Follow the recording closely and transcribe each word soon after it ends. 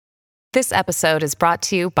This episode is brought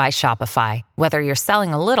to you by Shopify. Whether you're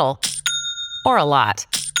selling a little or a lot,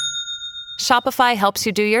 Shopify helps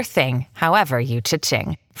you do your thing, however you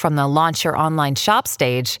cha-ching. From the launch your online shop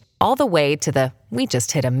stage, all the way to the we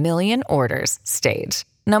just hit 1 million orders stage.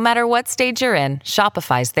 No matter what stage you're in,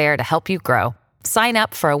 Shopify's there to help you grow. Sign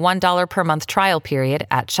up for a $1 per month trial period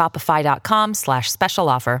at shopify.com/special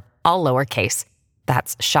offer, all lowercase.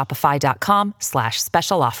 That's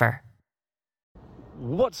shopify.com/special offer.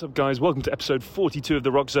 What's up, guys? Welcome to episode 42 of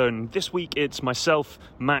the Rock Zone. This week it's myself,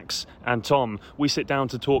 Max and Tom. We sit down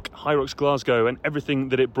to talk HYROX Glasgow and everything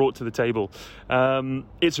that it brought to the table.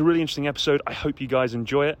 It's a really interesting episode. I hope you guys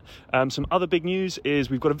enjoy it. Some other big news is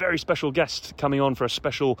we've got a very special guest coming on for a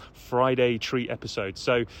special Friday treat episode,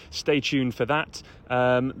 so stay tuned for that.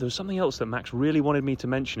 There was something else that Max really wanted me to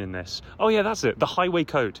mention in this. Oh yeah, that's it, the highway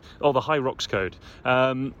code, or the HYROX code.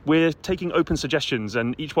 We're taking open suggestions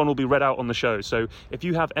and each one will be read out on the show, so if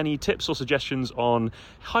you have any tips or suggestions on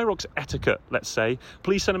HYROX etiquette, let's say,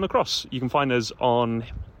 please send them across. You can find us on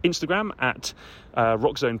Instagram at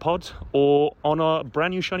RockZonePod or on our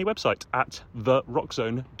brand new shiny website at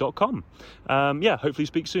therockzone.com. Hopefully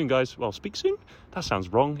speak soon, guys. Well, speak soon? That sounds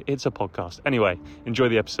wrong. It's a podcast. Anyway, enjoy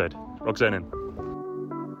the episode. Rockzone in.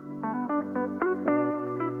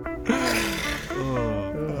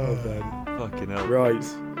 Ben. Fucking hell. Right.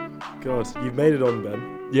 God, you've made it on,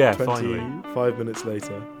 Ben. Yeah, finally. 25 minutes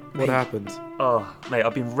later. What happened? Oh, mate,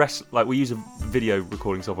 I've been we use a video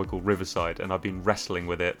recording software called Riverside, and I've been wrestling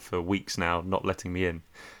with it for weeks now, not letting me in.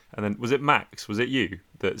 And then, was it Max? Was it you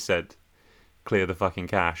that said, clear the fucking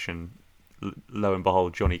cache? And lo and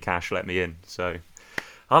behold, Johnny Cash let me in. So,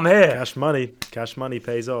 I'm here. Cash money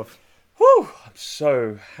pays off. Woo! I'm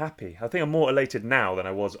so happy. I think I'm more elated now than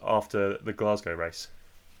I was after the Glasgow race.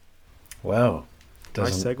 Well,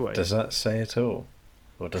 nice segue. Does that say it all?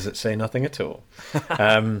 Or does it say nothing at all?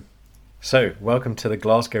 So, welcome to the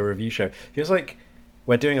Glasgow review show. Feels like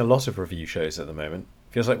we're doing a lot of review shows at the moment.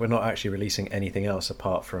 Feels like we're not actually releasing anything else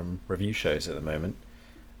apart from review shows at the moment.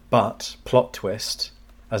 But, plot twist,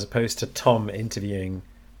 as opposed to Tom interviewing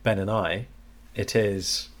Ben and I, it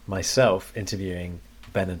is myself interviewing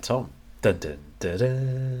Ben and Tom. Dun dun dun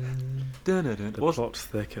dun. Dun, dun, dun. The plot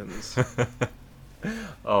thickens.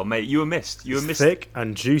 Oh, mate, you were missed. Thick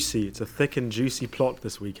and juicy. It's a thick and juicy plot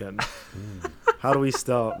this weekend. How do we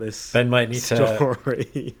start this? Ben might need story? To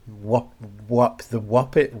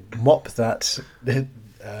mop that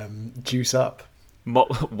juice up.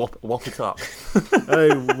 Wop it up.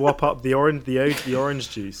 Wop up the orange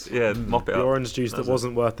juice. Yeah, mop it up. The orange juice that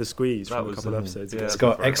wasn't worth the squeeze from a couple of episodes ago. It's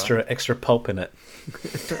got extra pulp in it.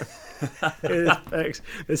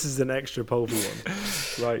 This is an extra pulpy one.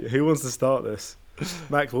 Right, who wants to start this?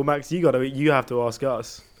 Max. Well, Max, you have to ask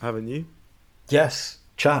us, haven't you? Yes,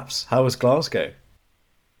 chaps. How was Glasgow?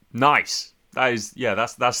 Nice. That's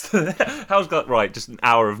how's that? Right, just an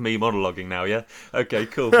hour of me monologuing now. Yeah. Okay.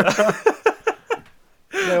 Cool. No,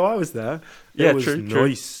 I was there. It was true.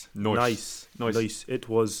 Nice. Nice. It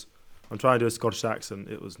was. I'm trying to do a Scottish accent.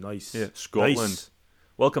 It was nice. Yeah, Scotland. Nice.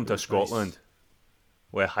 Welcome to Scotland. Nice.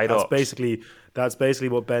 Where HYROX. That's basically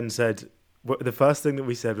what Ben said. The first thing that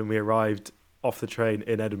we said when we arrived off the train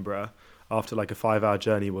in Edinburgh after like a 5-hour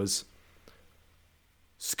journey was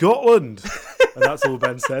Scotland, and that's all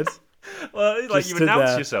Ben said. Well, like you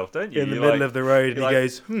announce yourself, don't you? In the middle of the road, and he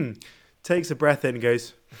goes, takes a breath in and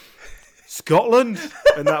goes, Scotland,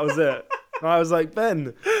 and that was it. And I was like,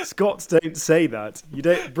 Ben, Scots don't say that.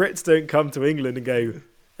 Brits don't come to England and go,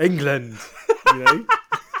 England, you know.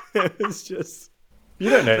 It's just. You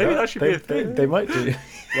don't know. Maybe that should be a thing. They might do.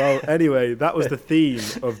 Well, anyway, that was the theme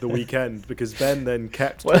of the weekend because Ben then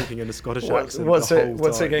kept talking in a Scottish accent. What's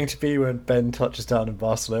it going to be when Ben touches down in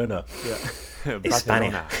Barcelona? Yeah.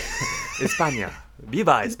 España. España.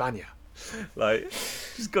 Viva España. Like,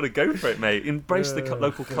 just got to go for it, mate. Embrace the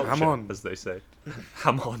local culture, Hamon, as they say.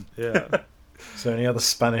 Hamon. Yeah. So, any other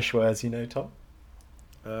Spanish words you know, Tom?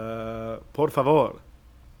 Por favor.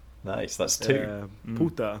 Nice. That's 2.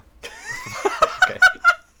 Puta. Okay.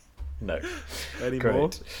 No. Any Great. more?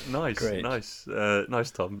 Nice. Great. Nice,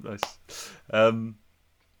 Tom. Nice.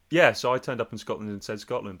 So I turned up in Scotland and said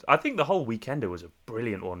Scotland. I think the whole weekender was a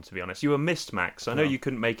brilliant one, to be honest. You were missed, Max. I know you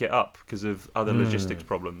couldn't make it up because of other logistics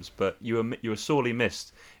problems, but you were sorely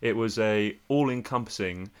missed. It was a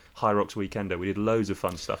all-encompassing HYROX weekender. We did loads of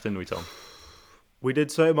fun stuff, didn't we, Tom? We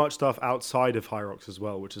did so much stuff outside of HYROX as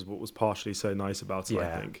well, which is what was partially so nice about it,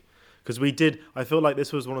 I think. Because I feel like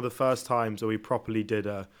this was one of the first times where we properly did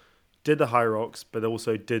the HYROX, but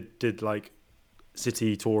also did like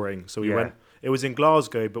city touring. So we went. it was in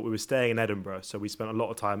Glasgow, but we were staying in Edinburgh, so we spent a lot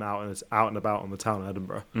of time out and about on the town of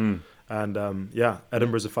Edinburgh. And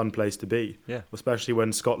Edinburgh's a fun place to be. Yeah, especially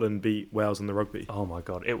when Scotland beat Wales in the rugby. Oh my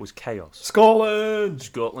god, it was chaos. Scotland.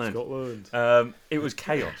 It was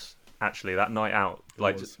chaos. Actually, that night out,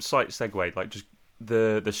 like slight segue, like just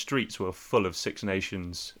the streets were full of Six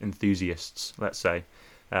Nations enthusiasts. Let's say,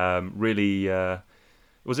 really,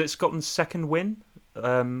 was it Scotland's second win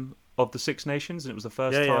of the Six Nations, and it was the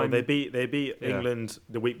first time they beat England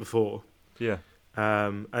the week before. Yeah,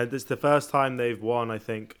 and it's the first time they've won, I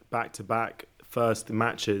think, back-to-back first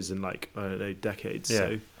matches in like I don't know decades. Yeah.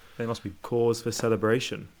 So they must be cause for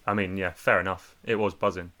celebration. I mean, yeah, fair enough. It was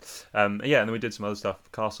buzzing. And then we did some other stuff,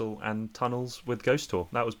 castle and tunnels with Ghost Tour.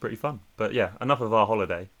 That was pretty fun. But yeah, enough of our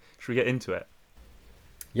holiday. Should we get into it?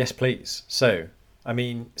 Yes, please. So, I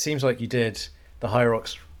mean, seems like you did the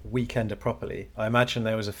HYROX weekender properly. I imagine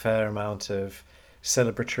there was a fair amount of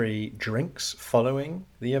celebratory drinks following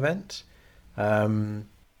the event.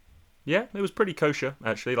 Yeah, it was pretty kosher,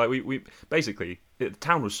 actually. Like we basically, the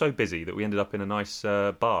town was so busy that we ended up in a nice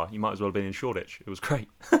bar. You might as well have been in Shoreditch. It was great.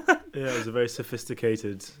 Yeah, it was a very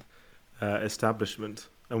sophisticated establishment,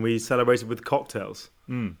 and we celebrated with cocktails.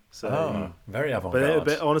 So very avant-garde.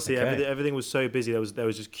 But honestly, Okay. everything was so busy. There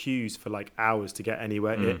was just queues for like hours to get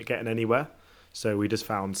getting anywhere. So we just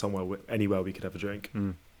found anywhere we could have a drink.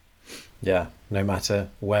 Yeah, no matter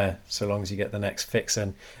where, so long as you get the next fix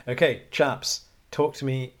in. Okay, chaps, talk to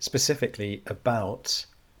me specifically about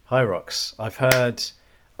HYROX. I've heard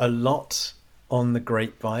a lot on the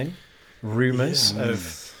grapevine, rumours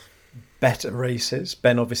of better races.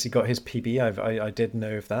 Ben obviously got his PB. I did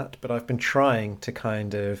know of that, but I've been trying to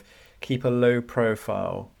kind of keep a low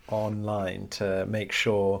profile online to make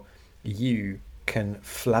sure you can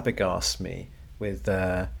flabbergast me with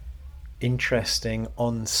interesting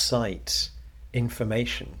on-site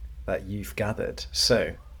information that you've gathered.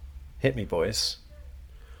 So, hit me, boys.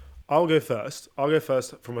 I'll go first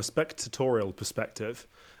from a spectatorial perspective.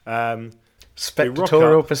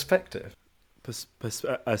 Spectatorial perspective? A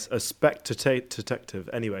spectative.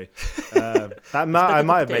 Anyway, I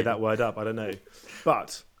might have made that word up. I don't know.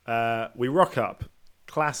 But we rock up.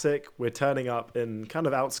 Classic. We're turning up in kind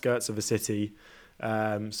of outskirts of a city.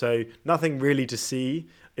 So nothing really to see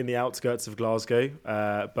in the outskirts of Glasgow.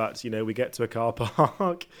 But, we get to a car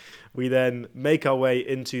park. We then make our way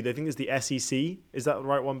into, I think it's the SEC. Is that the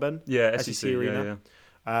right one, Ben? Yeah, SEC Arena.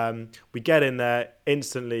 Yeah. We get in there,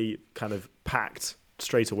 instantly kind of packed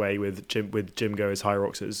straight away with gym goers,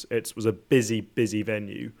 HYROXers. It was a busy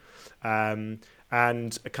venue. And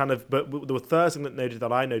kind of, but the first thing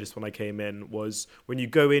that I noticed when I came in was when you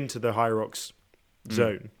go into the HYROX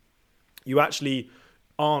zone, you actually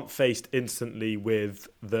aren't faced instantly with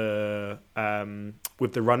the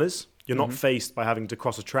runners. You're not faced by having to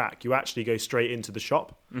cross a track. You actually go straight into the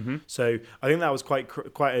shop. So I think that was quite.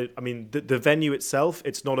 The venue itself,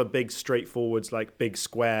 it's not a big straightforward, like big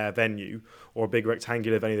square venue or a big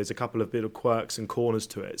rectangular venue. There's a couple of little quirks and corners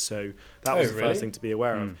to it. So that was the first thing to be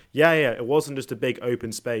aware of. Yeah. It wasn't just a big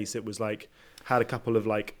open space. It was like had a couple of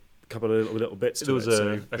little bits to it.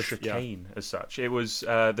 There was a chicane as such. It was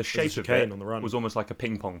the shape of it on the run. Was almost like a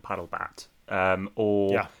ping pong paddle bat,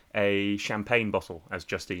 or a champagne bottle, as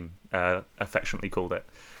Justine affectionately called it.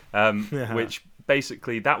 Which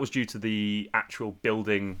basically that was due to the actual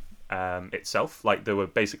building itself. Like there were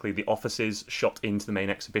basically the offices shot into the main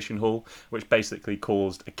exhibition hall, which basically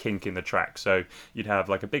caused a kink in the track. So you'd have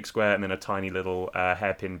like a big square and then a tiny little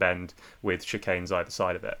hairpin bend with chicanes either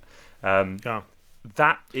side of it.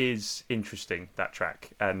 That is interesting, that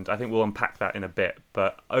track, and I think we'll unpack that in a bit.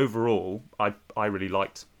 But overall, I really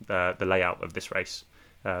liked the layout of this race,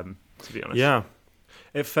 to be honest. Yeah.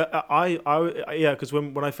 Because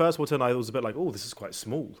when I first walked in, I was a bit like, oh, this is quite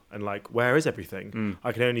small, and like, where is everything?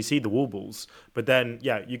 I can only see the warbles. But then,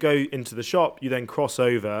 you go into the shop, you then cross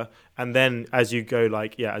over, and then as you go,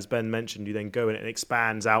 as Ben mentioned, you then go in and it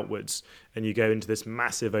expands outwards, and you go into this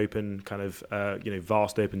massive open kind of,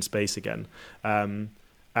 vast open space again. And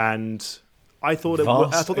I thought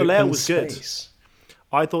the layout was good.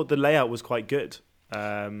 I thought the layout was quite good.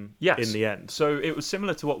 Yes. In the end, so it was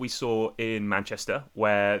similar to what we saw in Manchester,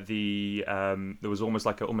 where there was almost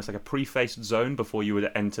like a pre-faced zone before you would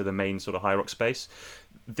enter the main sort of HYROX space.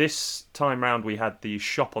 This time round, we had the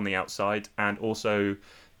shop on the outside, and also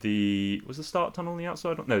was the start tunnel on the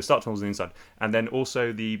outside? No, the start tunnel was on the inside, and then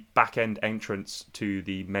also the back end entrance to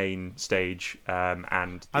the main stage,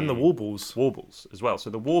 and the warbles as well. So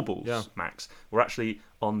the warbles, Max, were actually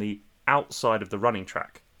on the outside of the running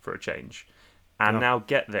track for a change. And now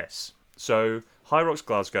get this. So HYROX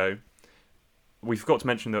Glasgow, we forgot to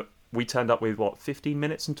mention that we turned up with, 15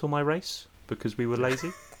 minutes until my race because we were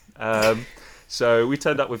lazy. So we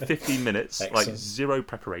turned up with 15 minutes, Excellent. like zero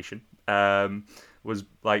preparation. Was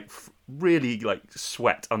like really like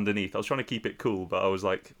sweat underneath. I was trying to keep it cool, but I was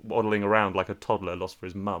like waddling around like a toddler lost for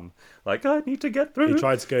his mum. Like, I need to get through. He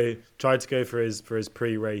tried to go for his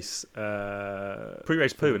pre-race poo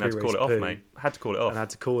and had to call it off, mate. Had to call it off. and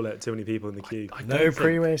had to call it. Too many people in the queue. I don't No think-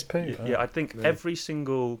 pre-race poo. Yeah, I think every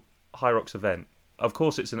single HYROX event, of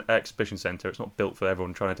course it's an exhibition centre, it's not built for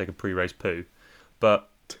everyone trying to take a pre-race poo, but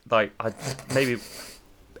like maybe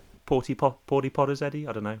porty potters, Eddie,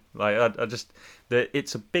 I don't know. Like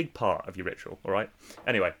it's a big part of your ritual, all right?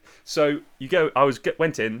 Anyway, so you go,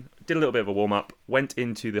 went in, did a little bit of a warm-up, went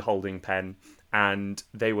into the holding pen, and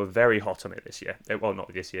they were very hot on it this year. Well,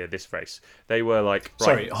 not this year, this race. They were like...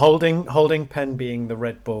 Sorry, holding pen being the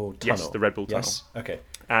Red Bull tunnel. Yes, the Red Bull tunnel. Yes, okay.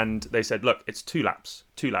 And they said, look, it's 2 laps.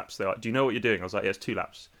 2 laps. They're like, do you know what you're doing? I was like, yeah, it's 2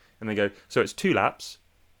 laps. And they go, so it's 2 laps,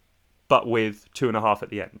 but with 2.5 at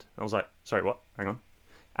the end. I was like, sorry, what? Hang on.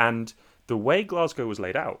 And the way Glasgow was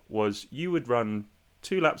laid out was you would run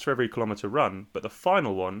 2 laps for every kilometre run, but the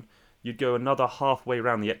final one, you'd go another halfway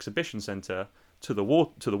around the exhibition centre to the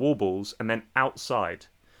wall balls and then outside.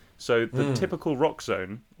 So the typical rock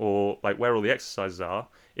zone, or like where all the exercises are,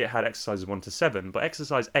 it had exercises 1 to 7, but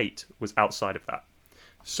exercise 8 was outside of that.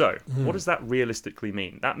 So what does that realistically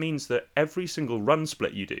mean? That means that every single run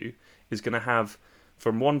split you do is going to have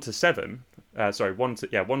from 1 to 7, 1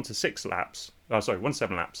 to 6 laps, 1 to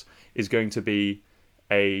 7 laps is going to be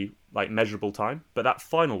a like measurable time. But that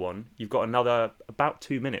final one, you've got another about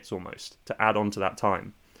 2 minutes almost to add on to that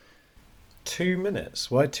time. 2 minutes?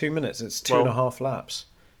 Why 2 minutes? It's 2.5 laps.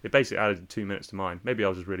 It basically added 2 minutes to mine. Maybe I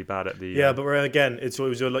was just really bad at the... Yeah, but again, it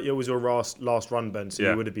was your last run, Ben, so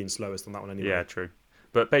you would have been slowest on that one anyway. Yeah, true.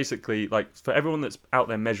 But basically, like for everyone that's out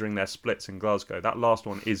there measuring their splits in Glasgow, that last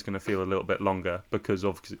one is going to feel a little bit longer because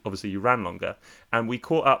obviously you ran longer. And we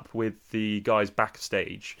caught up with the guys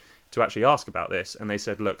backstage to actually ask about this, and they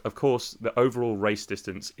said, look, of course, the overall race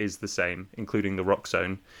distance is the same, including the rock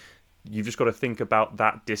zone. You've just got to think about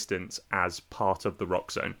that distance as part of the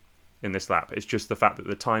rock zone in this lap. It's just the fact that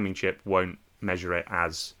the timing chip won't measure it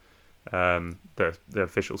as the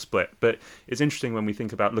official split. But it's interesting when we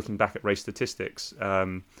think about looking back at race statistics,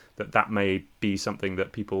 that may be something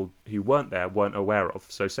that people who weren't there weren't aware of.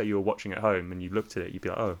 So say you were watching at home and you looked at it, you'd be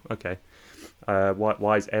like, oh, okay,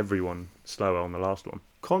 why is everyone slower on the last one?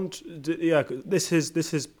 This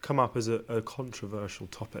has come up as a controversial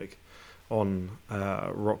topic on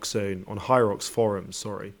Rock Zone, on HYROX forums,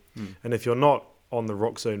 sorry. And if you're not on the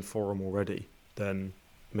Rock Zone forum already, then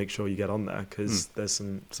make sure you get on there because there's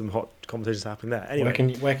some hot conversations happening there.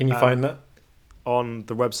 Anyway, where can you find that? On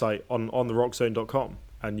the website, on therockzone.com,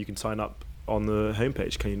 and you can sign up on the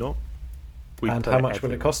homepage, can you not? And how much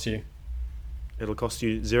will it cost you? It'll cost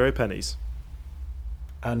you 0 pennies.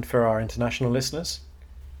 And for our international listeners?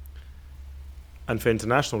 And for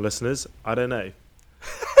international listeners, I don't know.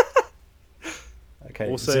 Okay,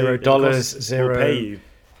 Also, $0, we'll pay you.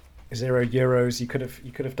 €0. You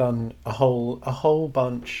could have done a whole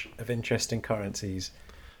bunch of interesting currencies.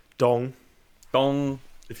 Dong.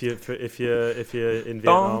 If you're in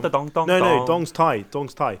Vietnam. No, dong's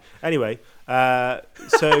Thai. Anyway,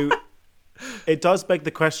 so it does beg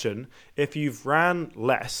the question: if you've ran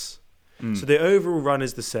less, so the overall run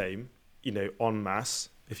is the same, en masse.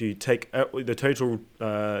 If you take the total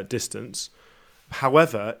distance.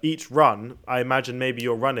 However, each run, I imagine maybe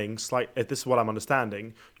you're running if this is what I'm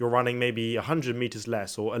understanding, you're running maybe 100 meters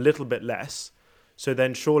less or a little bit less. So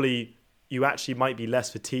then surely you actually might be less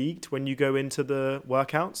fatigued when you go into the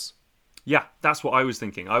workouts. Yeah, that's what I was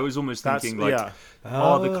thinking. I was almost thinking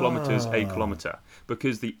are the kilometers a kilometer?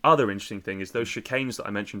 Because the other interesting thing is those chicanes that I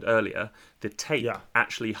mentioned earlier, the tape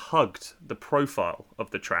actually hugged the profile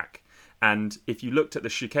of the track. And if you looked at the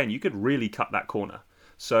chicane, you could really cut that corner.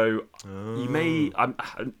 So you may...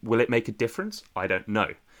 will it make a difference? I don't know.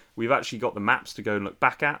 We've actually got the maps to go and look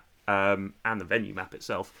back at, and the venue map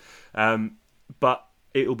itself. But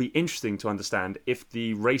it'll be interesting to understand if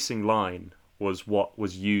the racing line was what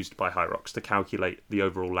was used by HYROX to calculate the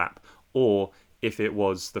overall lap, or if it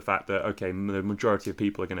was the fact that, okay, the majority of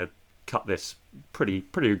people are going to cut this pretty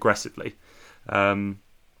aggressively. And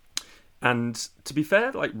to be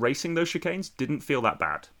fair, like racing those chicanes didn't feel that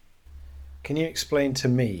bad. Can you explain to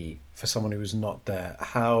me, for someone who was not there,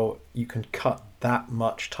 how you can cut that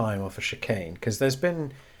much time off a chicane? Because there's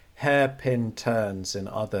been hairpin turns in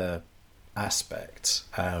other aspects.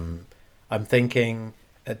 I'm thinking,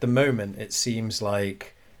 at the moment, it seems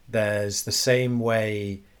like there's the same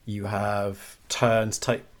way you have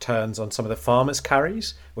type turns on some of the farmers'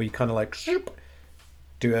 carries, where you kind of like...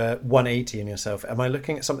 do a 180 in yourself. Am I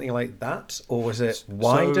looking at something like that, or was it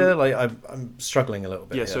wider? Like I'm struggling a little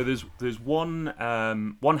bit. Yeah. Here. So there's one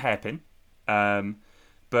hairpin,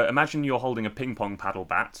 but imagine you're holding a ping pong paddle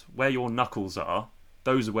bat. Where your knuckles are,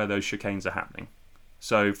 those are where those chicanes are happening.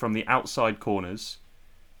 So from the outside corners,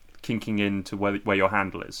 kinking into where your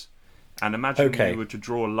handle is, and imagine you were to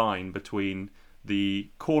draw a line between the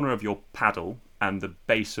corner of your paddle and the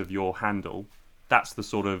base of your handle. That's the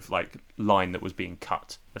sort of like line that was being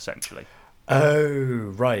cut, essentially.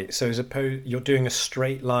 Oh, right. So you're doing a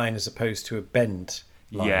straight line as opposed to a bent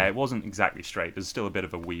line. Yeah, it wasn't exactly straight. There's still a bit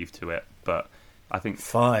of a weave to it, but I think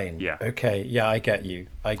fine. Yeah. Okay. Yeah, I get you.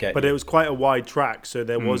 But it was quite a wide track, so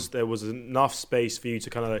there was enough space for you to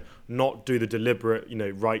kind of like not do the deliberate,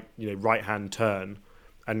 right hand turn,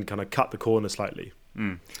 and kind of cut the corner slightly.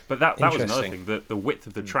 But that was another thing. The width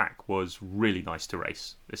of the track was really nice to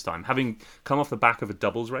race this time. Having come off the back of a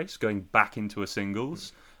doubles race, going back into a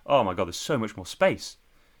singles, oh my god, there's so much more space.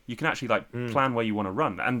 You can actually plan where you want to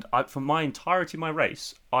run. And for my entirety of my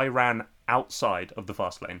race, I ran outside of the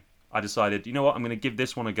fast lane. I decided, you know what, I'm going to give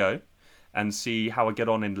this one a go and see how I get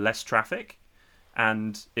on in less traffic.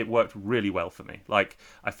 And it worked really well for me. Like,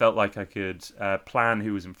 I felt like I could plan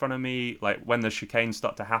who was in front of me. Like, when the chicanes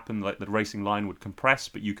start to happen, like the racing line would compress,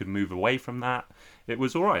 but you could move away from that. It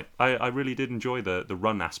was all right. I really did enjoy the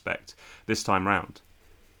run aspect this time round.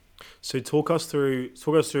 So talk us through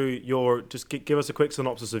your. Just give us a quick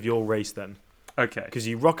synopsis of your race then. Okay. Because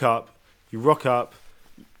you rock up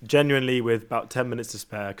genuinely with about 10 minutes to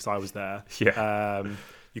spare. Because I was there. Yeah.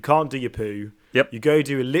 You can't do your poo. Yep. You go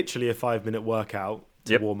do literally a 5-minute workout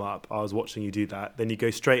to warm up. I was watching you do that. Then you go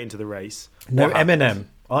straight into the race. No Eminem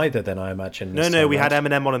either, then I imagine. No, we had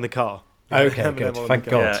Eminem on in the car. Okay, good. Thank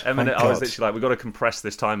God. Yeah, Eminem. I was literally like, we've got to compress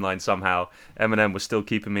this timeline somehow. Eminem was still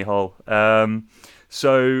keeping me whole.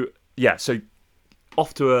 So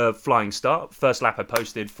off to a flying start. First lap I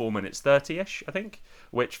posted 4 minutes 30-ish, I think.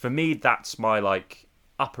 Which for me, that's my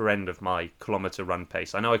upper end of my kilometre run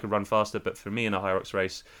pace. I know I could run faster, but for me in a HYROX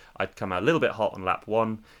race, I'd come out a little bit hot on lap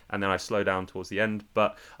 1, and then I slow down towards the end.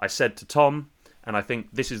 But I said to Tom, and I think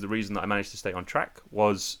this is the reason that I managed to stay on track,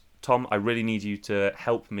 was, Tom, I really need you to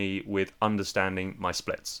help me with understanding my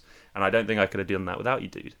splits. And I don't think I could have done that without you,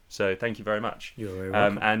 dude. So thank you very much. You're very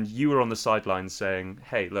welcome. And you were on the sidelines saying,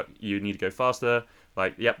 hey, look, you need to go faster.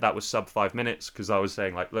 That was sub 5 minutes, because I was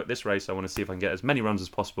saying, look, this race, I want to see if I can get as many runs as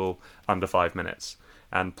possible under 5 minutes.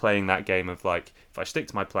 And playing that game of if I stick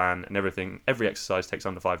to my plan and every exercise takes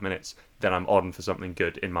under 5 minutes, then I'm on for something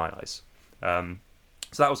good in my eyes. So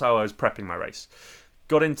that was how I was prepping my race.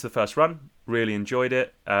 Got into the first run, really enjoyed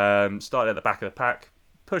it. Started at the back of the pack,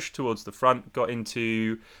 pushed towards the front, got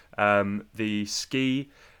into the ski,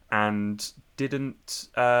 and didn't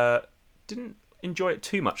enjoy it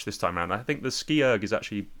too much this time around. I think the ski erg is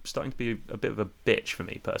actually starting to be a bit of a bitch for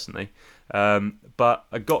me personally. But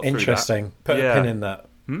I got through that. Interesting. Put a pin in that.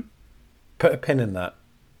 Put a pin in that.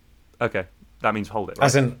 Okay. That means hold it, right?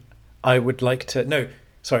 As in, I would like to... No,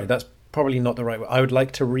 sorry, that's probably not the right word. I would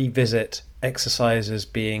like to revisit exercises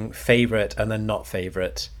being favourite and then not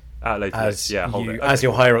favourite later. as your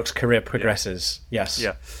HYROX career progresses. Yeah. Yes.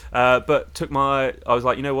 Yeah. But I was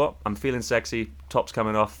like, you know what? I'm feeling sexy. Top's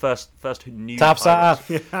coming off. First nude Taps off.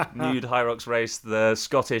 Nude HYROX race. The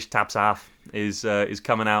Scottish Taps off is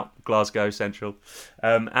coming out. Glasgow Central.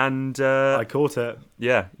 And I caught it.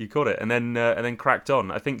 Yeah, you caught it. And then cracked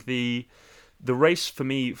on. I think the race for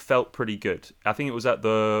me felt pretty good. I think it was at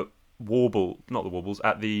the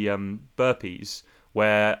at the burpees,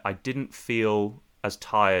 where I didn't feel as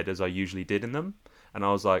tired as I usually did in them. And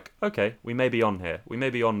I was like, okay, we may be on here. We may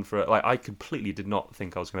be on for... I completely did not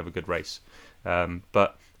think I was going to have a good race.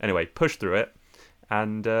 But anyway, pushed through it.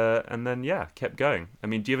 And then, kept going. I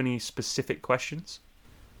mean, do you have any specific questions?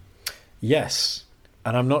 Yes.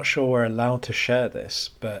 And I'm not sure we're allowed to share this,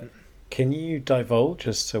 but can you divulge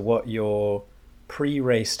as to what your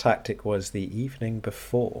pre-race tactic was the evening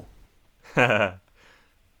before?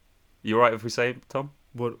 You all right if we say it, Tom?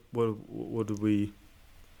 What did we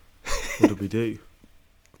do?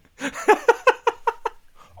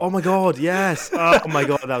 Oh my god, yes! Oh my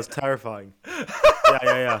god, that was terrifying.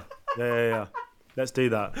 Yeah. Let's do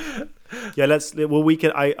that. Yeah, we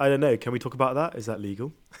can. I don't know. Can we talk about that? Is that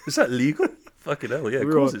legal? Is that legal? Fucking hell, yeah.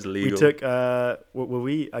 Of course it's legal. We took. I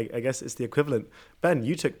guess it's the equivalent. Ben,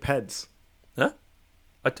 you took PEDs. Huh?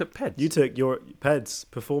 I took PEDs. You took your PEDs,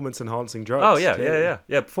 performance-enhancing drugs. Oh, yeah.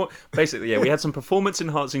 Basically, we had some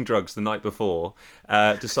performance-enhancing drugs the night before.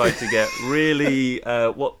 Decided to get really,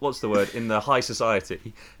 what's the word, in the high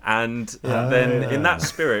society. And in that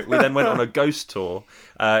spirit, we then went on a ghost tour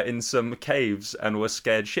in some caves and were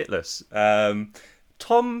scared shitless.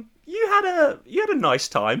 Tom, you had a nice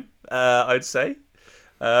time, I'd say.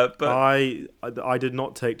 But I did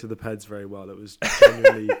not take to the peds very well. It was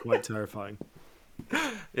genuinely quite terrifying.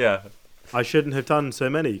 yeah, I shouldn't have done so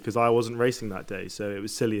many because I wasn't racing that day, so it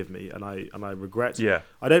was silly of me, and I regret. Yeah.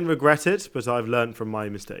 I don't regret it, but I've learned from my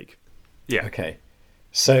mistake. yeah. Okay.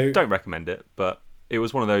 So Don't recommend it, but it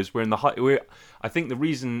was one of those. I think the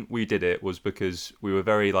reason we did it was because we were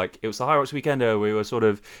very like, it was the HYROX Weekender. We were sort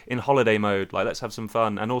of in holiday mode, like let's have some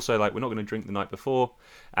fun, and also like we're not going to drink the night before.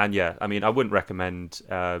 And yeah, I mean, I wouldn't recommend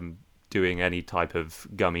doing any type of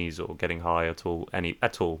gummies or getting high at all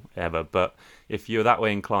ever. But if you're that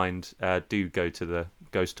way inclined, do go to the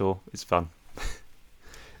Ghost Tour. It's fun.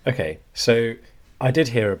 Okay, so I did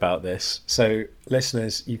hear about this. So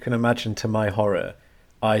listeners, you can imagine to my horror,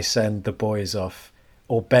 I send the boys off,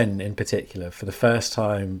 or Ben in particular, for the first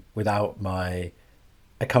time without my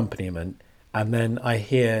accompaniment. And then I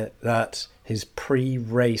hear that his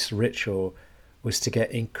pre-race ritual was to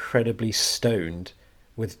get incredibly stoned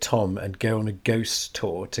with Tom and go on a ghost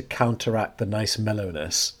tour to counteract the nice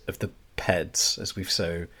mellowness of the peds, as we've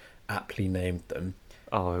so aptly named them.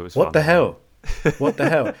 Oh, it was What fun. the hell? What the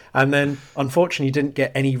hell? And then, unfortunately, he didn't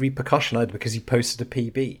get any repercussion either because he posted a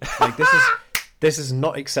PB. Like, this is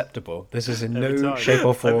not acceptable. This is in Every no time. shape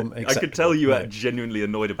or form I acceptable. could tell you No. were genuinely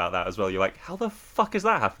annoyed about that as well. You're like, how the fuck has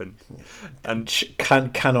that happened? And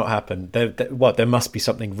Cannot happen. There must be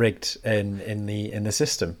something rigged in the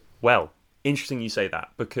system. well, interesting you say that,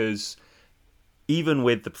 because even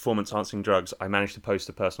with the performance enhancing drugs, I managed to post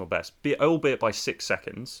a personal best, albeit by 6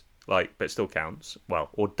 seconds, but it still counts. Well,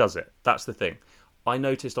 or does it? That's the thing. I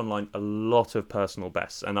noticed online a lot of personal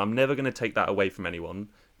bests, and I'm never going to take that away from anyone,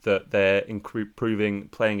 that they're improving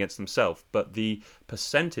playing against themselves, but the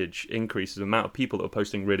percentage increase, the amount of people that are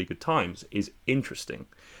posting really good times, is interesting.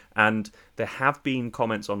 And there have been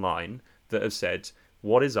comments online that have said,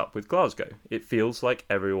 what is up with Glasgow? It feels like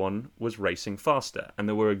everyone was racing faster. And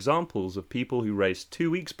there were examples of people who raced 2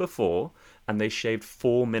 weeks before and they shaved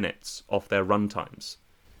 4 minutes off their run times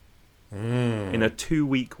in a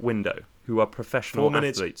 2-week window, who are professional 4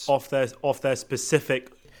 minutes athletes. off their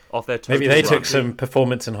specific. Off their total Maybe they run. took some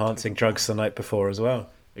performance enhancing drugs the night before as well.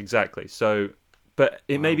 Exactly. So, but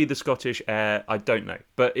it may be the Scottish air, I don't know.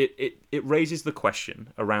 But it raises the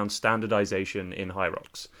question around standardization in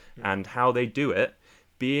HYROX and how they do it,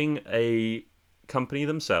 being a company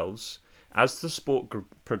themselves. As the sport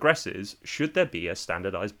progresses, should there be a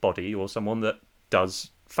standardized body or someone that does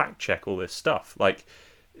fact check all this stuff? Like,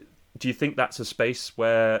 do you think that's a space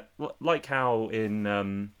where, like how in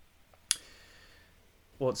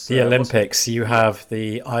Olympics, you have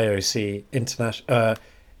the IOC International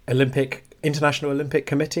Olympic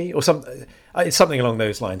Committee or something. It's something along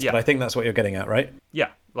those lines. Yeah. But I think that's what you're getting at, right? Yeah,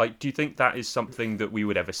 like, do you think that is something that we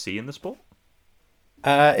would ever see in the sport?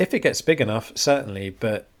 If it gets big enough, certainly.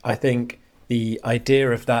 But I think the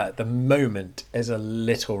idea of that at the moment is a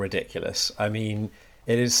little ridiculous. I mean,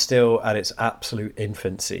 it is still at its absolute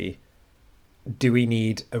infancy. Do we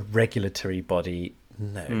need a regulatory body?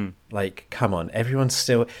 No. Like, come on. Everyone's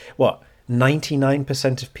still...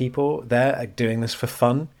 99% of people there are doing this for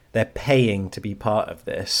fun. They're paying to be part of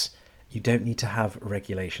this. You don't need to have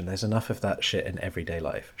regulation. There's enough of that shit in everyday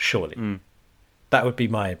life, surely. That would be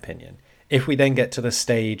my opinion. If we then get to the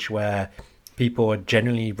stage where people are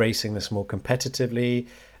generally racing this more competitively,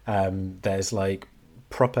 there's like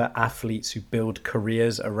proper athletes who build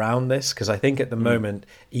careers around this, because I think at the moment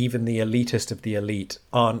even the elitist of the elite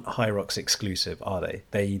aren't HYROX exclusive, are they?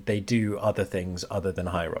 They do other things other than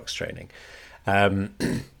HYROX training.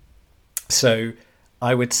 So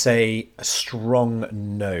I would say a strong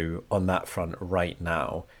no on that front right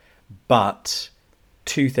now. But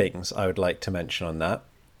 2 things I would like to mention on that.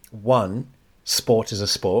 One, sport is a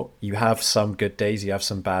sport. You have some good days, you have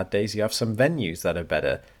some bad days, you have some venues that are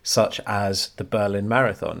better, such as the Berlin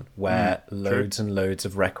Marathon, where loads and loads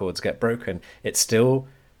of records get broken. It's still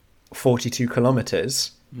 42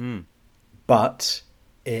 kilometers, but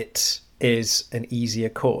it is an easier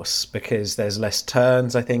course because there's less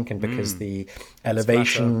turns, I think, and because the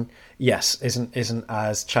elevation, isn't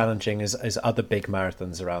as challenging as other big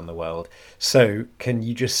marathons around the world. So can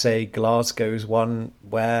you just say Glasgow's one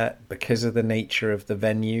where, because of the nature of the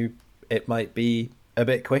venue, it might be a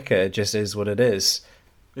bit quicker? It just is what it is.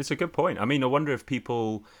 It's a good point. I mean, I wonder if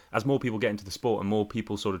people, as more people get into the sport and more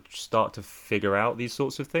people sort of start to figure out these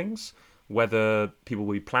sorts of things, whether people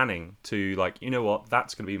will be planning to, like, you know what,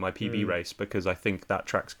 that's going to be my PB race because I think that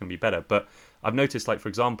track's going to be better. But I've noticed, like, for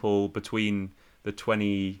example, between the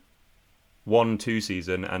 21-2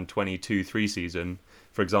 season and 22-3 season,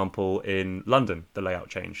 For example, in London, the layout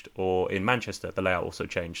changed, or in Manchester, the layout also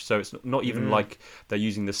changed. So it's not even like they're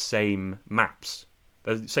using the same maps.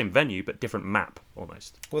 They're the same venue, but different map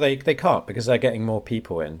almost. Well, they can't because they're getting more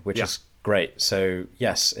people in, which Yeah. is great. So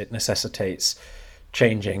yes, it necessitates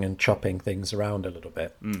changing and chopping things around a little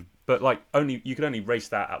bit. But like you could only race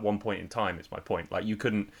that at one point in time. Is my point. Like you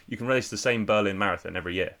can race the same Berlin Marathon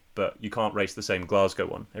every year, but you can't race the same Glasgow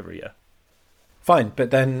one every year. Fine, but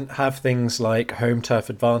then have things like home turf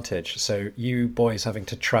advantage. So you boys having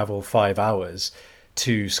to travel 5 hours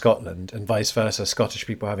to Scotland and vice versa, Scottish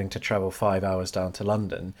people having to travel 5 hours down to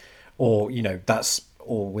London, or, that's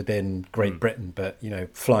all within Great Britain, but,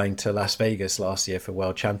 flying to Las Vegas last year for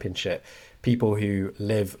World Championship, people who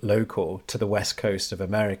live local to the west coast of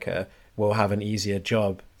America will have an easier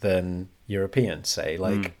job than Europeans, say.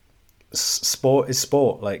 Like, sport is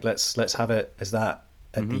sport. Like, let's have it as that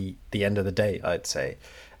at the end of the day, I'd say.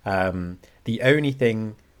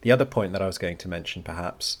 The other point that I was going to mention,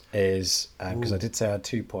 perhaps, is because I did say I had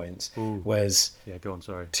 2 points, was Go on.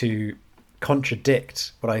 Sorry. to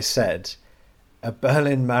contradict what I said. A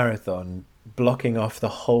Berlin Marathon blocking off the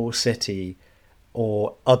whole city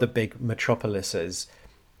or other big metropolises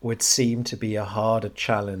would seem to be a harder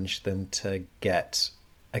challenge than to get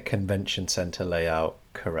a convention centre layout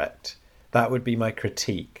correct. That would be my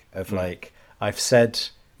critique of I've said,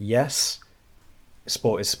 yes,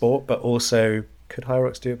 sport is sport, but also could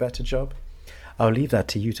HYROX do a better job? I'll leave that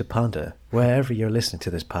to you to ponder wherever you're listening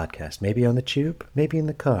to this podcast. Maybe on the tube, maybe in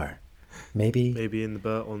the car, maybe in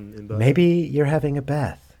Berlin. maybe you're having a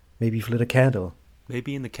bath, maybe you've lit a candle.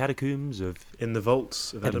 Maybe in the catacombs of in the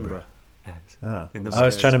vaults of Edinburgh. Oh. In the I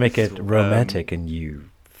was trying to make it vaults. romantic, and you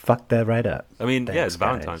fucked that right up. I mean, Thanks, it's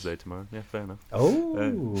Valentine's guys. Day tomorrow. Yeah, fair enough.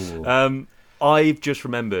 Oh, I've just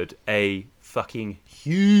remembered a fucking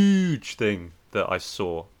huge thing that I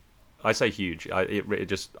saw. I say huge. I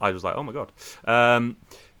was like, oh my god.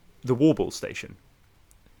 The Warble station.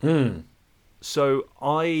 So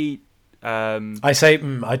I say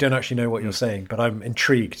I don't actually know what you're saying, but I'm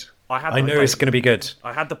intrigued. I know it's going to be good.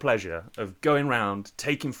 I had the pleasure of going around,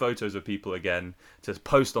 taking photos of people again to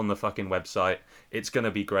post on the fucking website. It's going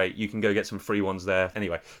to be great. You can go get some free ones there.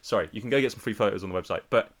 Anyway, sorry, you can go get some free photos on the website.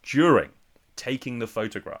 But during taking the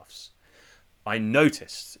photographs, I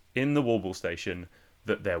noticed in the Warble station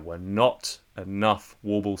that there were not enough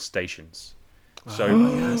Warble stations. So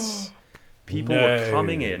people were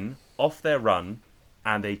coming in off their run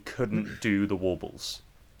and they couldn't do the Warbles.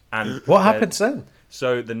 And What happens then?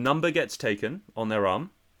 So the number gets taken on their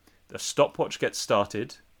arm, the stopwatch gets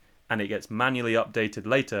started, and it gets manually updated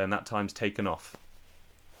later, and that time's taken off.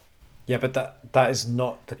 Yeah, but that is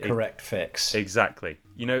not the correct fix. Exactly.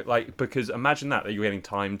 Because imagine that you're getting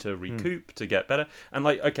time to recoup, to get better. And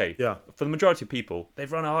for the majority of people,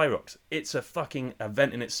 they've run a HYROX. It's a fucking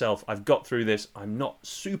event in itself. I've got through this. I'm not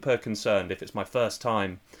super concerned if it's my first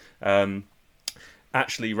time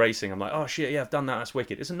actually racing. I'm like, oh shit, yeah, I've done that. That's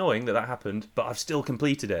wicked. It's annoying that happened, but I've still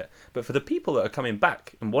completed it. But for the people that are coming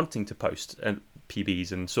back and wanting to post and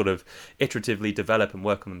PBs and sort of iteratively develop and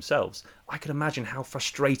work on themselves, I could imagine how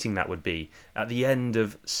frustrating that would be at the end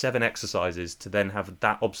of 7 exercises to then have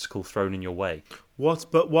that obstacle thrown in your way.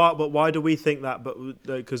 But why do we think that? But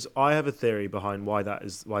because I have a theory behind why that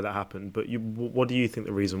happened. But what do you think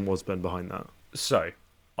the reason was, Ben, behind that? So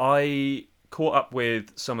I caught up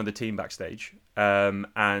with some of the team backstage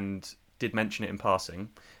and did mention it in passing,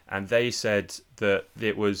 and they said that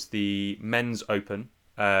it was the men's open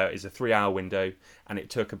is a 3-hour window, and it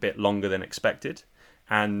took a bit longer than expected,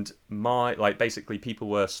 and basically people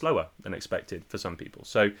were slower than expected for some people.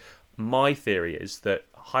 So my theory is that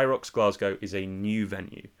HYROX Glasgow is a new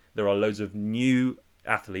venue. There are loads of new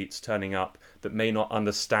athletes turning up that may not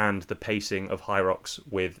understand the pacing of HYROX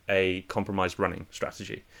with a compromised running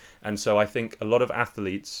strategy. And so I think a lot of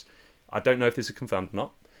athletes, I don't know if this is confirmed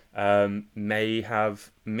or not, may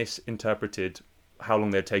have misinterpreted how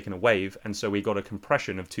long they'd taken a wave, and so we got a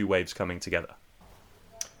compression of 2 waves coming together.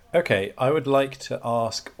 Okay, I would like to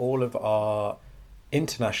ask all of our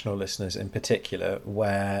international listeners in particular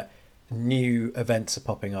where new events are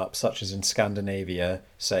popping up, such as in Scandinavia,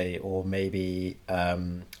 say, or maybe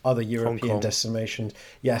other European destinations.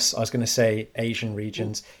 Yes, I was going to say Asian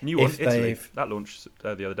regions. New one, Italy. That launched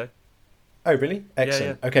the other day. Oh, really?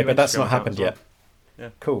 Excellent. Yeah. Okay, New but that's Instagram not account happened as well. yet. Yeah.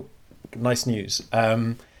 Cool. Nice news.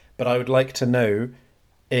 But I would like to know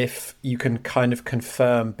if you can kind of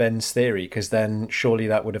confirm Ben's theory, because then surely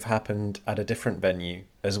that would have happened at a different venue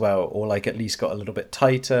as well, or at least got a little bit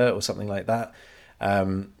tighter or something like that.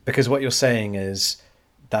 Because what you're saying is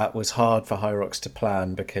that was hard for HYROX to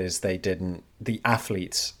plan because the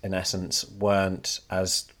athletes, in essence, weren't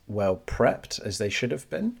as well prepped as they should have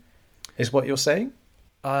been, is what you're saying?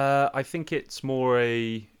 I think it's more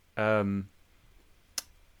a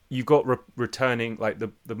you've got returning, like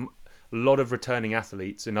the a lot of returning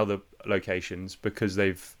athletes in other locations because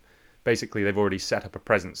they've already set up a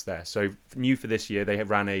presence there. So new for this year, they have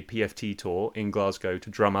ran a PFT tour in Glasgow to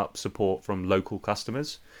drum up support from local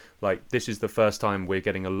customers. Like, this is the first time we're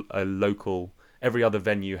getting a local. Every other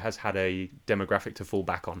venue has had a demographic to fall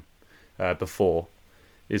back on before,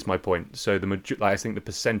 is my point. So I think the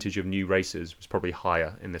percentage of new racers was probably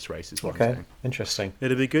higher in this race, is what I'm saying. Interesting.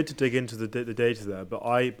 It'd be good to dig into the data there, but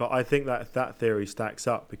I think that theory stacks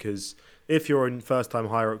up, because if you're a first-time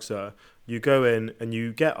HYROXer, you go in and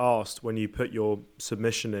you get asked when you put your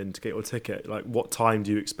submission in to get your ticket, like, what time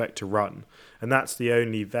do you expect to run? And that's the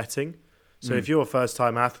only vetting. So if you're a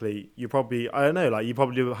first-time athlete, you probably, I don't know, like, you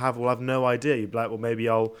probably will have no idea. You'd be like, well, maybe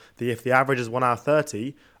if the average is 1 hour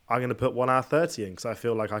 30, I'm going to put 1 hour 30 in because I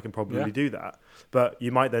feel like I can probably do that. But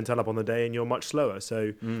you might then turn up on the day and you're much slower.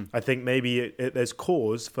 So I think maybe there's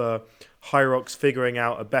cause for HYROX figuring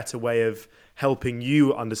out a better way of helping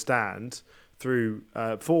you understand through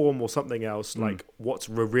form or something else, like what's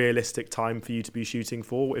a realistic time for you to be shooting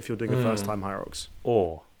for if you're doing a first-time HYROX.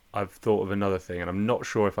 Or I've thought of another thing, and I'm not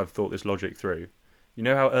sure if I've thought this logic through. You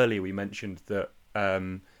know how earlier we mentioned that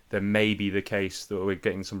there may be the case that we're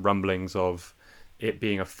getting some rumblings of it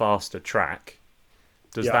being a faster track?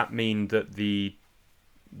 Does that mean that the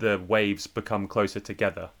waves become closer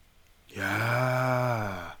together?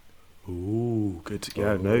 Yeah. Ooh, good.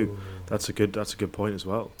 Yeah, no, that's a good point as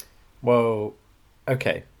well. Well,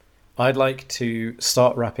 okay. I'd like to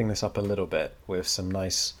start wrapping this up a little bit with some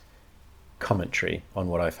nice commentary on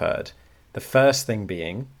what I've heard. The first thing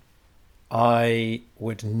being, I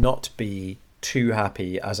would not be too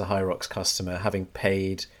happy as a HYROX customer having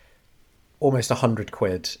paid almost 100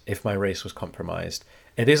 quid if my race was compromised.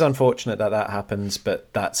 It is unfortunate that happens,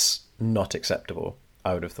 but that's not acceptable,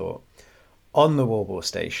 I would have thought. On the wallball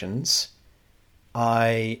stations,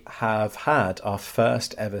 I have had our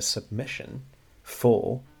first ever submission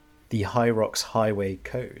for the HYROX Highway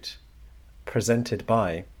Code presented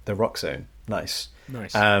by the Rock Zone. Nice.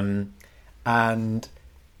 And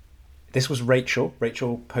this was Rachel.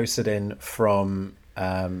 Rachel posted in from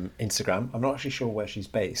Instagram. I'm not actually sure where she's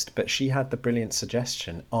based, but she had the brilliant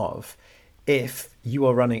suggestion of, if you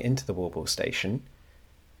are running into the wallball station,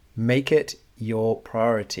 make it your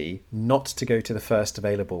priority not to go to the first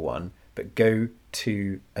available one, but go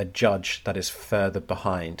to a judge that is further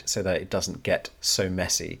behind so that it doesn't get so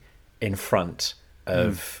messy in front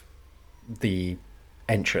of the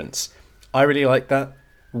entrance. I really like that.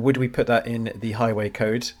 Would we put that in the highway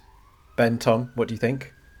code? Ben, Tom, what do you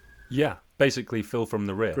think? Yeah, basically fill from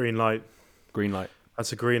the rear. Green light.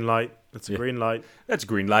 That's a green light. That's a green light. That's a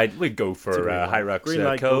green light. We go for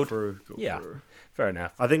HYROX code. Go for fair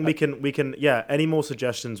enough. I think we can. Yeah. Any more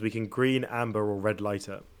suggestions? We can green, amber, or red light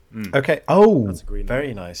it. Okay. Oh, that's a green very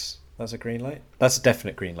light. Nice. That's a green light. That's a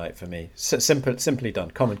definite green light for me. Simply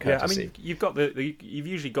done. Common courtesy. Yeah, I mean, you've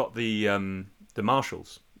usually got the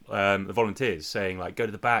marshals, the volunteers saying, like, go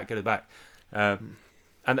to the back.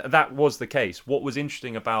 And that was the case. What was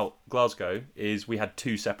interesting about Glasgow is we had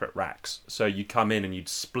 2 separate racks. So you'd come in and you'd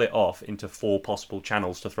split off into 4 possible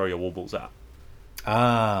channels to throw your wallballs at.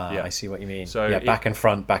 I see what you mean. So back and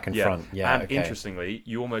front. Yeah, and interestingly,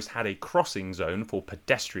 you almost had a crossing zone for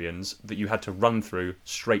pedestrians that you had to run through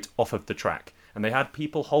straight off of the track. And they had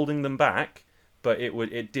people holding them back, but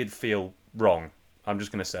it did feel wrong. I'm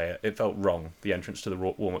just going to say it. It felt wrong, the entrance to the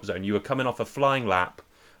warm-up zone. You were coming off a flying lap,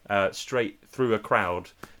 straight through a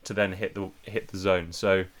crowd to then hit the zone.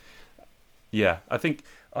 So, yeah, I think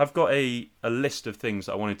I've got a list of things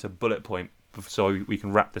that I wanted to bullet point so we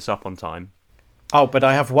can wrap this up on time. Oh, but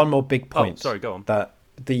I have one more big point. Oh, sorry, go on. That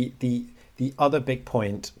the other big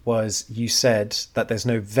point was, you said that there's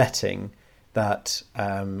no vetting that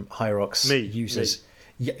HYROX uses.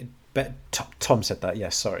 Me. Yeah, but Tom said that.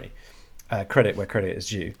 Yes, sorry. Credit where credit is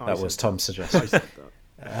due. That was Tom's suggestion. I said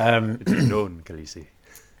that. It's known, Khaleesi.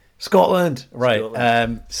 Scotland,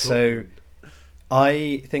 right? So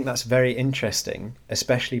I think that's very interesting,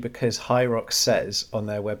 especially because HYROX says on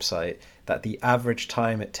their website that the average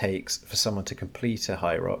time it takes for someone to complete a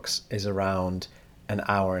HYROX is around an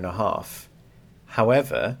hour and a half.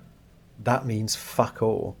 However, that means fuck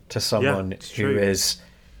all to someone who is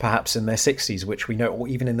perhaps in their 60s, which we know, or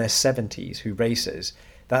even in their 70s, who races.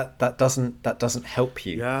 That doesn't help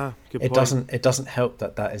you. Yeah, good point. It doesn't help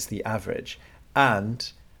that is the average. And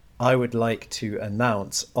I would like to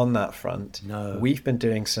announce on that front, we've been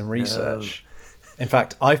doing some research. In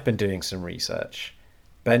fact, I've been doing some research.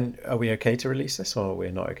 Ben, are we okay to release this, or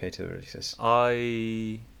we're not okay to release this?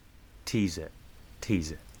 I tease it.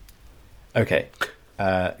 Okay,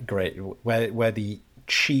 great. We're the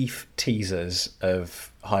chief teasers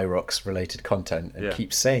of HYROX related content, and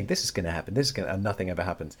keep saying this is going to happen, and nothing ever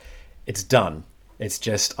happens. It's done. It's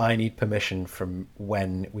just I need permission from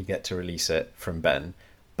when we get to release it from Ben.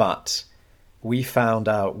 But we found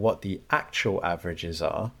out what the actual averages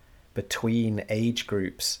are between age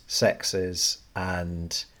groups, sexes,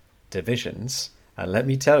 and divisions. And let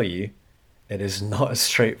me tell you, it is not as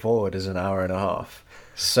straightforward as an hour and a half.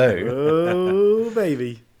 So, oh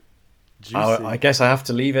baby, juicy. I guess I have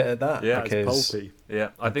to leave it at that. Yeah, It's pulpy.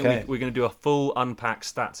 Yeah, I think we're going to do a full unpack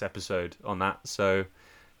stats episode on that. So,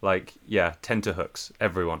 like, yeah, tenterhooks,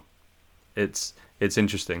 everyone. It's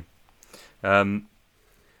interesting.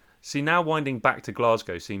 See, now winding back to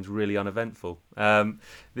Glasgow seems really uneventful. So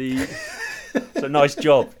nice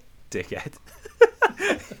job, dickhead.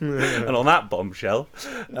 And on that bombshell,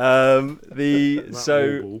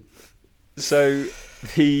 so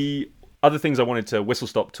the other things I wanted to whistle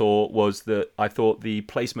stop tour was that I thought the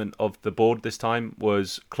placement of the board this time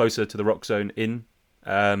was closer to the rock zone in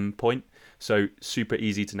point, so super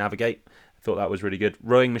easy to navigate. I thought that was really good.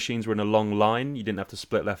 Rowing machines were in a long line. You didn't have to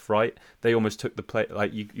split left, right. They almost took the play.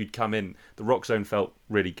 Like you'd come in. The rock zone felt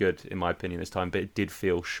really good in my opinion this time, but it did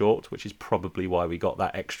feel short, which is probably why we got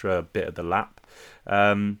that extra bit of the lap.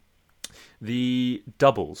 The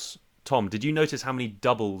doubles. Tom, did you notice how many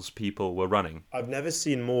doubles people were running? I've never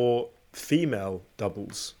seen more female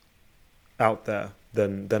doubles out there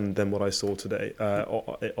than what I saw today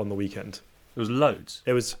on the weekend. There was loads.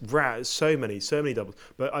 It was so many doubles.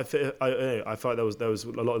 But I felt there was a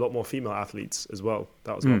lot more female athletes as well.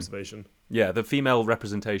 That was my observation. Yeah, the female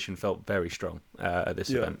representation felt very strong at this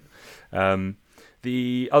event.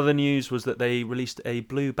 The other news was that they released a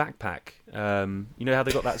blue backpack. You know how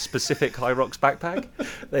they got that specific HYROX backpack?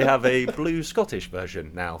 They have a blue Scottish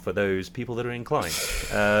version now for those people that are inclined.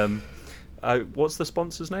 What's the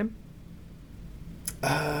sponsor's name?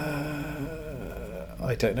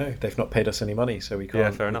 I don't know. They've not paid us any money, so we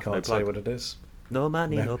can't, fair enough. We can't say what it is. No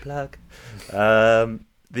money, no plug. And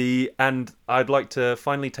I'd like to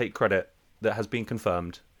finally take credit that has been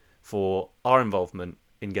confirmed for our involvement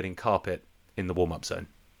in getting carpet in the warm-up zone.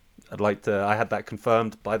 I had that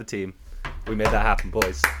confirmed by the team. We made that happen,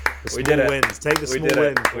 boys. We did it. Wins. Take the small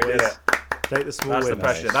wins, boys. We did it. Take the small wins. That's the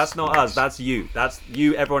pressure. Nice. That's not us. That's you. That's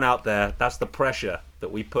you, everyone out there. That's the pressure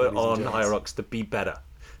that we put on HYROX to be better.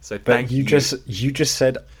 So thank you. You just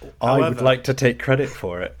said I would like to take credit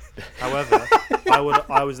for it. However, I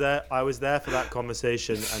was there for that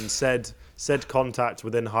conversation and said contact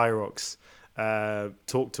within HYROX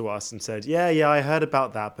talked to us and said, yeah, I heard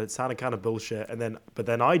about that, but it sounded kind of bullshit. But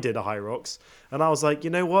then I did a HYROX, and I was like, you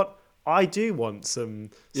know what? I do want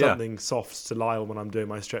something soft to lie on when I'm doing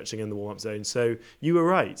my stretching in the warm-up zone. So you were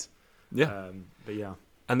right. Yeah. But yeah.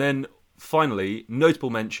 And then finally, notable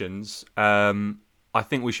mentions. I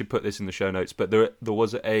think we should put this in the show notes, but there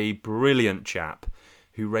was a brilliant chap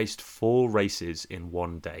who raced 4 races in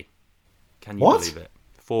one day. Can you believe it?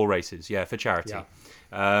 4 races, for charity.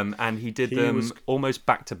 Yeah. And he did them almost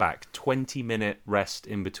back-to-back, 20-minute rest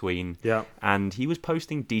in between. Yeah. And he was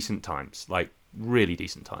posting decent times, like really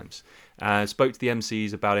decent times. Spoke to the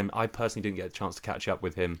MCs about him. I personally didn't get a chance to catch up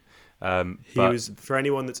with him. He was, for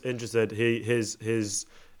anyone that's interested, his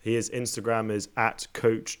Instagram is at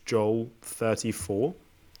Coach Joel 34.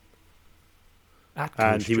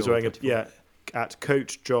 And he was wearing at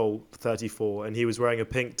Coach Joel 34, and he was wearing a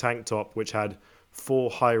pink tank top which had 4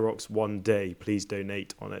 HYROX one day. Please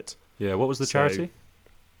donate on it. Yeah, what was the charity?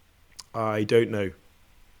 I don't know.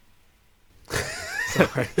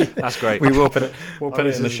 Sorry. That's great. We will put it. We'll put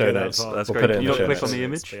it in the show notes. That's we'll great. Put it Can you click on the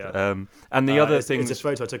image? And the other thing, it's a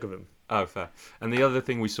photo I took of him. Oh, fair. And the other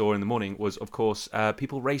thing we saw in the morning was, of course,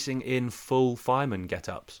 people racing in full fireman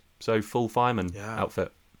get-ups. So full fireman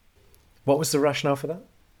outfit. What was the rationale for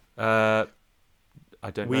that? I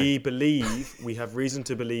don't know. We have reason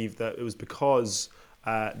to believe that it was because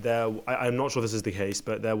I'm not sure this is the case,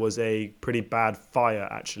 but there was a pretty bad fire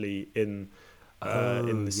actually in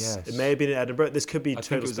this. It may have been in Edinburgh. This could be I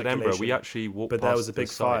think it was in Edinburgh. We actually walked past there was a big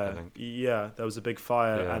fire. Yeah, there was a big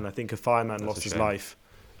fire, and I think a fireman lost his life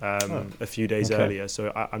a few days earlier.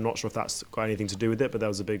 So I'm not sure if that's got anything to do with it, but there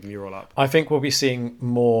was a big mural up. I think we'll be seeing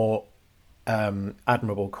more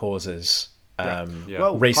admirable causes.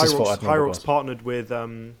 Well, races for admirable HYROX partnered with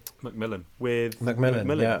Macmillan.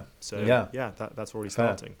 Macmillan. So that's already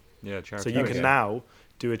starting. Yeah, charity. So you can now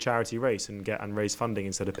do a charity race and raise funding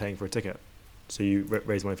instead of paying for a ticket. So you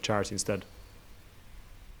raise money for charity instead.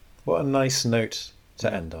 What a nice note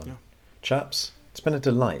to end on. Yeah. Chaps, it's been a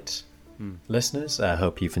delight. Listeners, I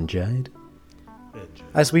hope you've enjoyed. Enjoy.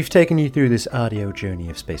 As we've taken you through this audio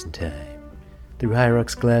journey of space and time, through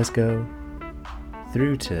HYROX Glasgow,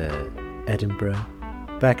 through to Edinburgh,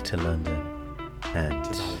 back to London, and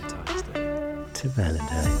To Valentine's Day. to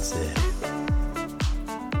Valentine's Day.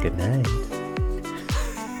 Good night.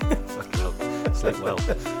 Fucking hell. Sleep well.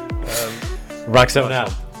 Rocks on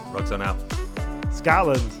out. Rugs on out.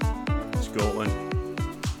 Scotland. Scotland.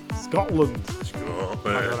 Scotland. Scotland.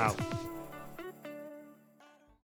 Rock on out.